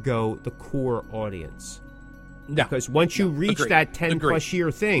cannot forego the core audience. No. Because once you reach that 10-plus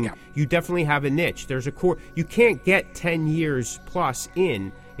year thing, you definitely have a niche. There's a core. You can't get 10 years plus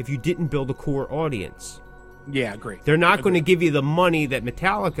in if you didn't build a core audience. Yeah, agree. They're not going to give you the money that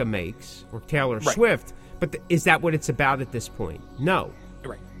Metallica makes or Taylor Swift, but is that what it's about at this point? No.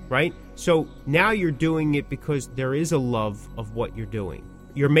 Right? So now you're doing it because there is a love of what you're doing.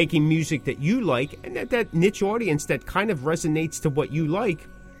 You're making music that you like, and that niche audience that kind of resonates to what you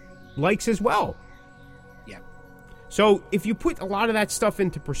likes as well. So if you put a lot of that stuff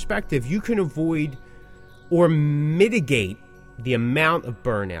into perspective, you can avoid or mitigate the amount of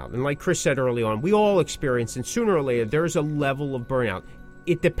burnout. And like Chris said early on, we all experience, and sooner or later, there's a level of burnout.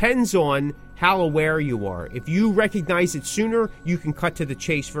 It depends on how aware you are. If you recognize it sooner, you can cut to the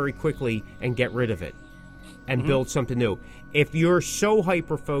chase very quickly and get rid of it and build something new. If you're so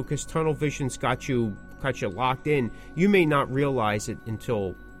hyper-focused, tunnel vision's got you locked in, you may not realize it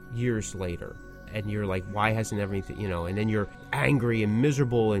until years later. And you're like, why hasn't everything, and then you're angry and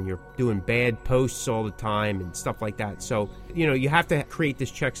miserable and you're doing bad posts all the time and stuff like that. So, you have to create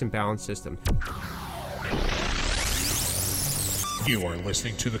this checks and balance system. You are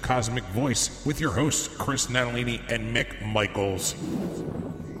listening to The Cosmic Voice with your hosts, Chris Natalini and Mick Michaels.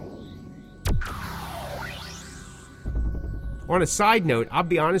 On a side note, I'll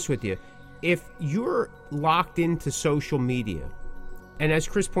be honest with you. If you're locked into social media, and as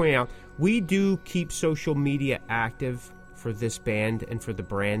Chris pointed out, we do keep social media active for this band and for the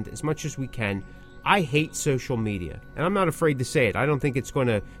brand as much as we can. I hate social media, and I'm not afraid to say it. I don't think it's going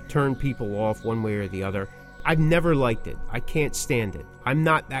to turn people off one way or the other. I've never liked it. I can't stand it. I'm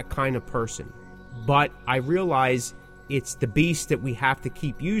not that kind of person. But I realize it's the beast that we have to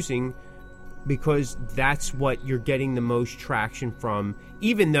keep using because that's what you're getting the most traction from,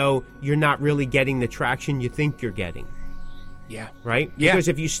 even though you're not really getting the traction you think you're getting. Yeah. Right? Yeah. Because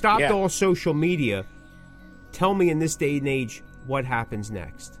if you stopped all social media, tell me in this day and age what happens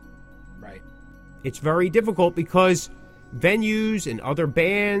next. Right. It's very difficult because venues and other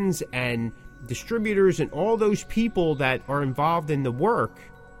bands and distributors and all those people that are involved in the work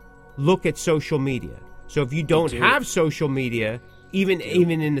look at social media. So if you don't have social media, even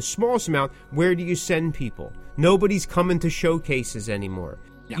in the smallest amount, where do you send people? Nobody's coming to showcases anymore.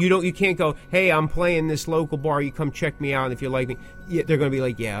 No. You can't go, hey, I'm playing this local bar, you come check me out, and if you like me, they're going to be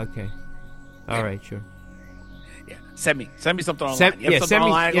like, yeah, okay. All right, sure. Yeah, send me something online.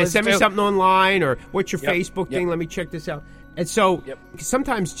 Send me something online, or what's your Facebook thing? Let me check this out. And so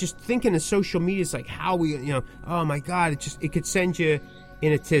sometimes just thinking of social media is like how we, oh my God, it could send you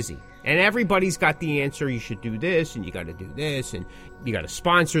in a tizzy. And everybody's got the answer. You should do this, and you got to do this, and you got to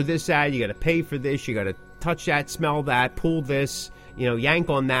sponsor this ad. You got to pay for this. You got to touch that, smell that, pull this, yank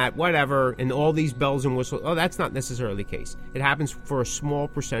on that, whatever, and all these bells and whistles. Oh, that's not necessarily the case. It happens for a small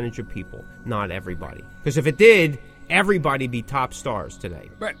percentage of people, not everybody. Because if it did, everybody'd be top stars today.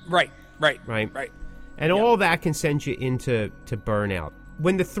 Right. And all that can send you into burnout.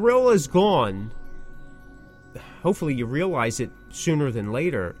 When the thrill is gone, hopefully you realize it sooner than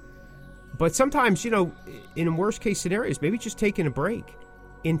later. But sometimes, in worst case scenarios, maybe just taking a break.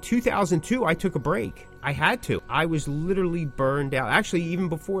 In 2002, I took a break. I had to. I was literally burned out. Actually, even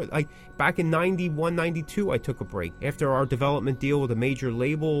before, like back in 91, 92, I took a break. After our development deal with a major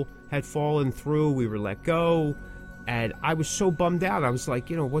label had fallen through, we were let go. And I was so bummed out. I was like,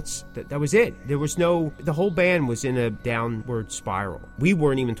 that was it. There was the whole band was in a downward spiral. We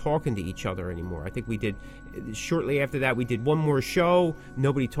weren't even talking to each other anymore. I think we did, shortly after that, we did one more show.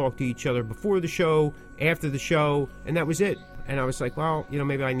 Nobody talked to each other before the show, after the show, and that was it. And I was like, well,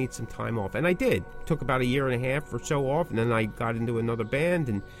 maybe I need some time off. And I did. Took about a year and a half or so off, and then I got into another band,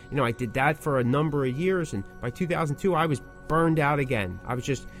 and, I did that for a number of years. And by 2002, I was burned out again. I was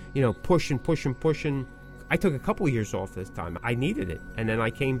just, pushing. I took a couple of years off this time. I needed it. And then I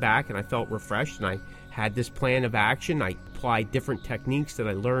came back and I felt refreshed and I had this plan of action. I applied different techniques that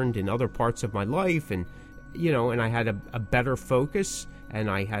I learned in other parts of my life and, and I had a better focus and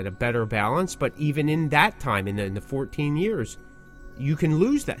I had a better balance. But even in that time, in the 14 years, you can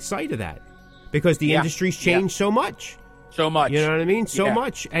lose that sight of that because the industry's changed so much. So much. You know what I mean? So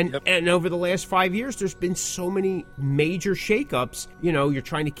much. And over the last 5 years, there's been so many major shakeups. You're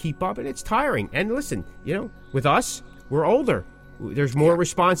trying to keep up, and it's tiring. And listen, with us, we're older. There's more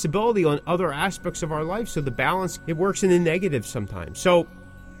responsibility on other aspects of our life. So the balance, it works in the negative sometimes. So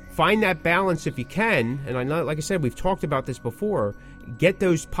find that balance if you can. And I know, like I said, we've talked about this before. Get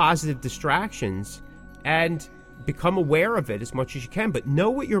those positive distractions and become aware of it as much as you can. But know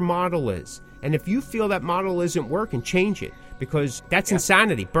what your model is. And if you feel that model isn't working, change it because that's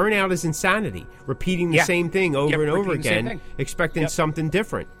insanity. Burnout is insanity. Repeating the same thing over and over again, expecting something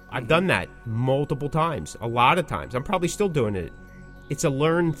different. I've done that multiple times, a lot of times. I'm probably still doing it. It's a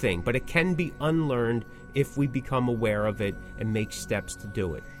learned thing, but it can be unlearned if we become aware of it and make steps to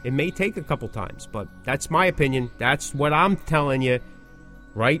do it. It may take a couple times, but that's my opinion. That's what I'm telling you.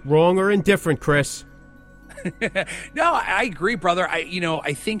 Right, wrong, or indifferent, Chris? No, I agree, brother.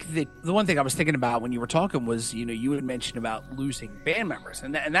 I think that the one thing I was thinking about when you were talking was, you had mentioned about losing band members,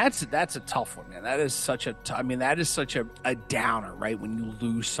 and that's a tough one, man. That is such a downer, right? When you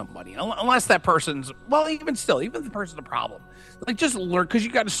lose somebody, unless that person's, well, even the person's a problem, like just learn because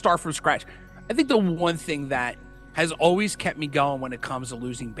you got to start from scratch. I think the one thing that has always kept me going when it comes to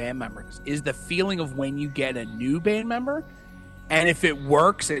losing band members is the feeling of when you get a new band member. And if it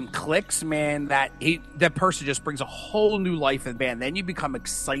works and clicks, man, that person just brings a whole new life in the band. Then you become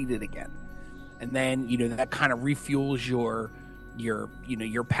excited again, and then that kind of refuels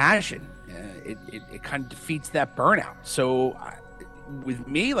your passion. It kind of defeats that burnout. So with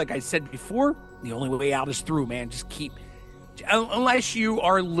me, like I said before, the only way out is through, man. Just keep, unless you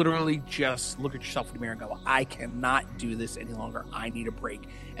are literally just look at yourself in the mirror and go, I cannot do this any longer. I need a break,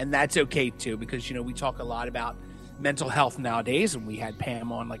 and that's okay too, because we talk a lot about mental health nowadays, and we had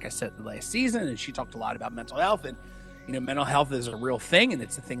Pam on, like I said, the last season, and she talked a lot about mental health, and mental health is a real thing, and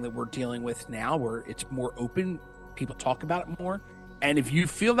it's the thing that we're dealing with now, where it's more open, people talk about it more, and if you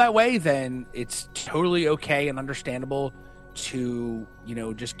feel that way, then it's totally okay and understandable to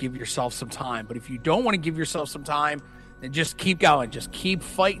just give yourself some time. But if you don't want to give yourself some time, then just keep going, just keep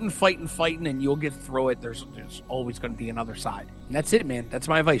fighting, and you'll get through it. There's always going to be another side, and that's it, man. That's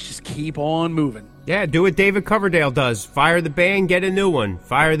my advice. Just keep on moving. Yeah, do what David Coverdale does. Fire the band, get a new one.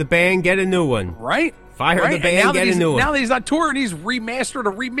 Fire the band, get a new one. Right. Fire the band, get a new one. Now that he's not touring, he's remastered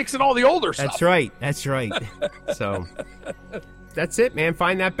or remixing all the older stuff. That's right. So, that's it, man.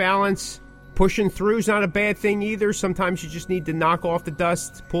 Find that balance. Pushing through is not a bad thing either. Sometimes you just need to knock off the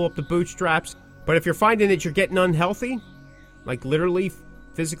dust, pull up the bootstraps. But if you're finding that you're getting unhealthy, like literally,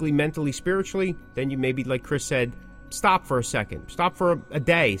 physically, mentally, spiritually, then you maybe, like Chris said, stop for a second. Stop for a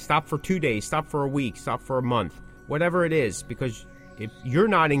day. Stop for 2 days. Stop for a week. Stop for a month. Whatever it is, because if you're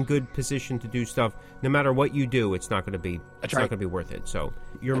not in good position to do stuff, no matter what you do, it's not going to be. It's not going to be worth it. So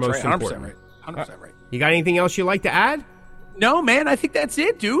you're most important. 100% right. 100% right. You got anything else you'd like to add? No, man. I think that's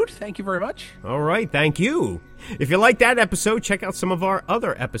it, dude. Thank you very much. All right. Thank you. If you like that episode, check out some of our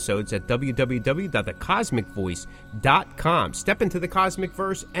other episodes at www.thecosmicvoice.com. Step into the Cosmic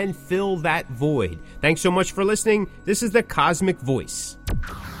Verse and fill that void. Thanks so much for listening. This is the Cosmic Voice.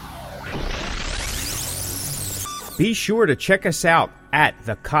 Be sure to check us out at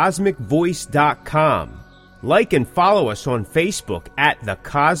thecosmicvoice.com. Like and follow us on Facebook at The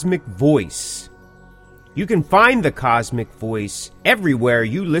Cosmic Voice. You can find The Cosmic Voice everywhere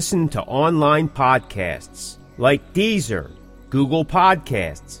you listen to online podcasts, like Deezer, Google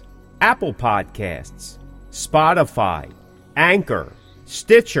Podcasts, Apple Podcasts, Spotify, Anchor,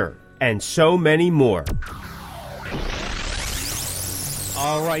 Stitcher, and so many more.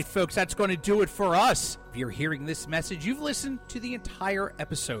 All right, folks, that's going to do it for us. If you're hearing this message, you've listened to the entire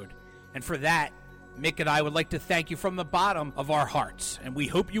episode. And for that, Mick and I would like to thank you from the bottom of our hearts. And we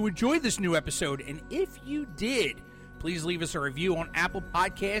hope you enjoyed this new episode. And if you did, please leave us a review on Apple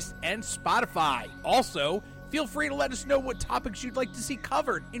Podcasts and Spotify. Also, feel free to let us know what topics you'd like to see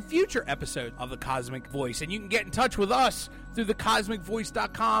covered in future episodes of The Cosmic Voice. And you can get in touch with us through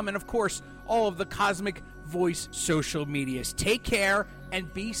thecosmicvoice.com and, of course, all of the Cosmic Voice social medias. Take care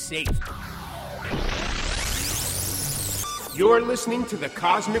and be safe. You're listening to The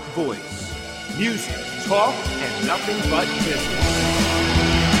Cosmic Voice. Music, talk, and nothing but business.